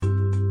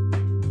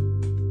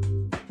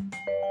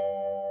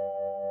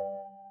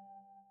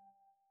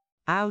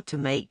how to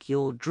make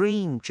your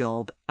dream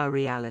job a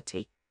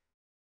reality.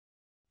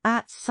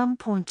 At some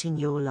point in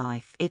your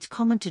life, it's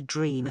common to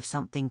dream of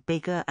something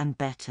bigger and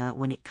better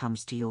when it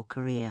comes to your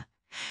career.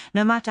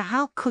 No matter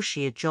how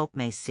cushy a job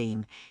may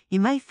seem, you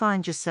may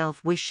find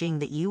yourself wishing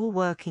that you were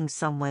working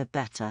somewhere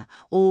better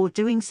or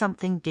doing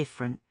something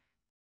different.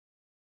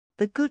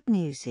 The good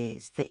news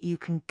is that you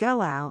can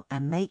go out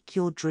and make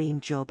your dream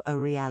job a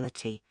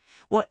reality.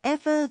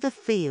 Whatever the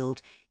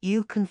field,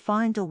 you can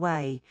find a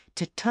way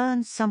to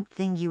turn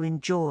something you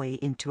enjoy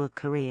into a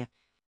career.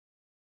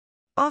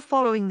 By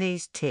following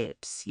these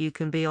tips, you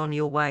can be on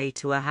your way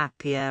to a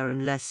happier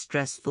and less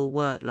stressful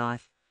work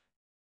life.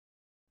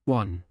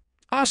 1.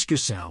 Ask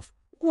yourself,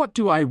 what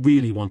do I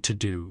really want to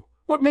do?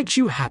 What makes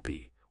you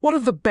happy? One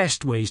of the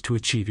best ways to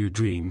achieve your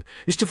dream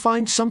is to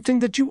find something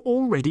that you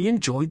already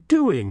enjoy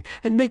doing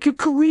and make a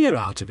career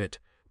out of it.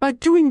 By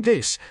doing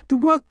this, the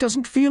work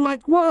doesn't feel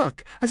like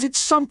work, as it's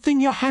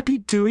something you're happy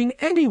doing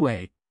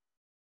anyway.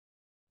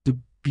 The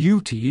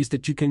beauty is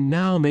that you can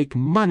now make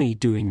money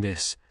doing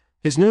this.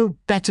 There's no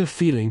better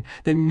feeling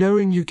than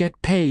knowing you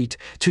get paid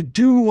to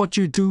do what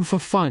you do for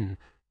fun.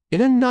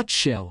 In a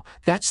nutshell,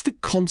 that's the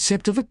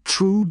concept of a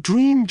true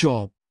dream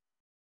job.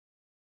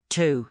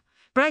 2.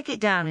 Break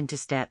it down into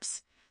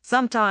steps.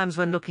 Sometimes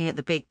when looking at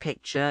the big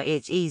picture,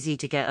 it's easy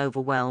to get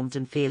overwhelmed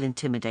and feel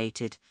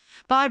intimidated.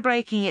 By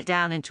breaking it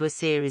down into a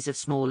series of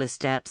smaller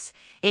steps,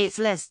 it's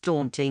less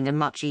daunting and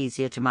much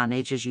easier to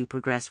manage as you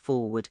progress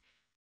forward.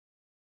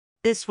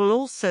 This will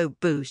also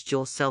boost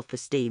your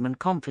self-esteem and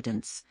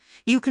confidence.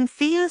 You can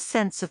feel a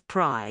sense of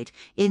pride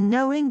in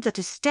knowing that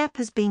a step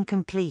has been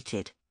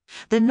completed.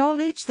 The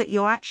knowledge that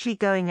you're actually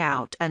going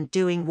out and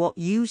doing what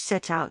you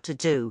set out to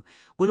do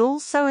will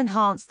also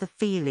enhance the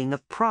feeling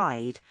of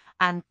pride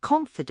and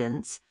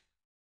confidence.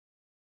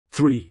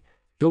 3.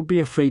 Don't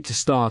be afraid to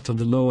start on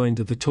the lower end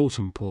of the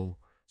totem pole.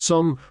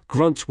 Some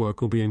grunt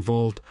work will be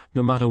involved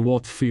no matter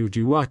what field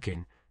you work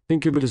in.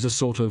 Think of it as a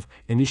sort of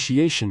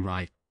initiation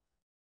rite.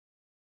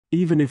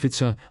 Even if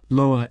it's a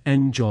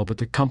lower-end job at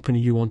the company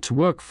you want to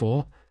work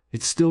for,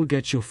 it still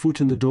gets your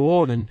foot in the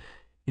door, and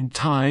in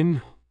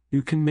time,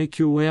 you can make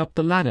your way up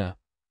the ladder.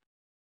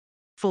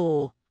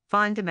 4.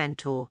 Find a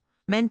mentor.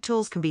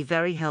 Mentors can be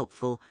very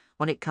helpful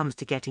when it comes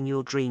to getting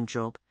your dream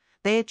job.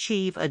 They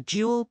achieve a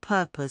dual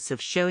purpose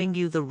of showing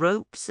you the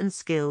ropes and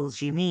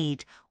skills you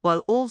need, while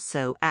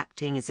also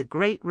acting as a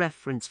great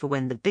reference for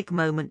when the big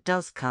moment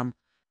does come.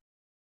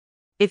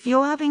 If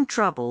you're having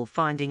trouble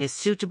finding a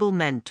suitable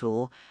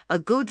mentor, a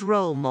good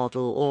role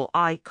model or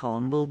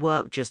icon will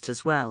work just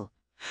as well.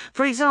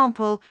 For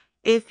example,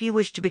 if you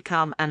wish to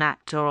become an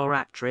actor or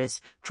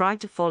actress, try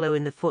to follow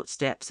in the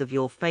footsteps of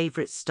your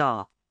favourite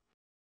star.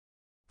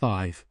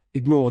 5.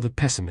 Ignore the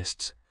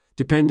pessimists.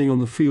 Depending on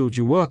the field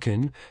you work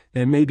in,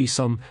 there may be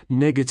some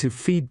negative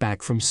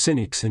feedback from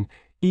cynics and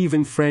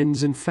even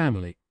friends and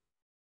family.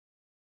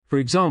 For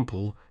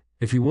example,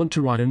 if you want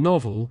to write a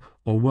novel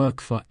or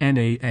work for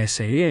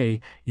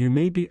NASAA, you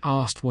may be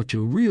asked what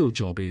your real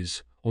job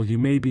is, or you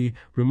may be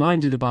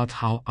reminded about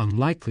how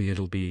unlikely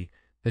it'll be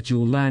that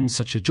you'll land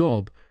such a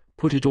job.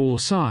 Put it all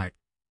aside.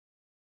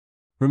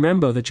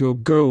 Remember that your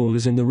goal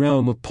is in the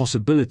realm of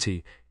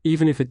possibility,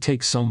 even if it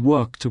takes some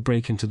work to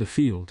break into the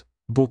field.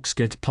 Books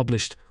get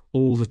published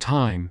all the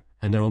time,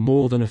 and there are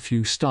more than a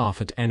few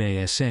staff at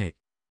NASA.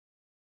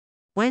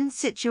 When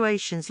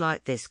situations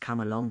like this come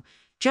along,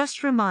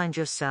 just remind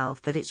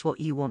yourself that it's what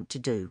you want to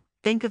do.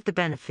 Think of the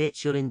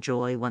benefits you'll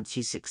enjoy once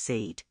you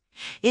succeed.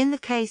 In the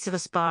case of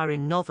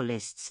aspiring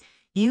novelists,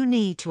 you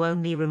need to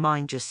only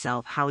remind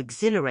yourself how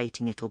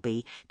exhilarating it'll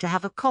be to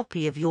have a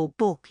copy of your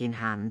book in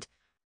hand.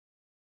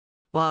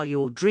 While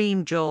your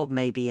dream job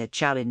may be a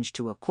challenge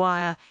to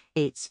acquire,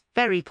 it's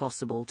very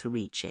possible to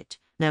reach it,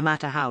 no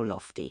matter how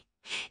lofty.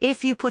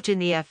 If you put in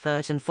the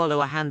effort and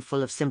follow a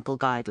handful of simple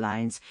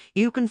guidelines,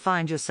 you can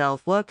find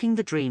yourself working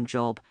the dream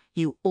job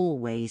you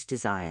always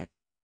desired.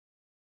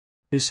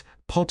 This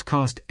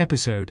podcast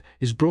episode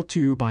is brought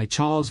to you by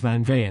Charles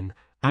van Veen,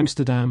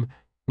 Amsterdam,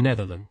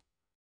 Netherlands.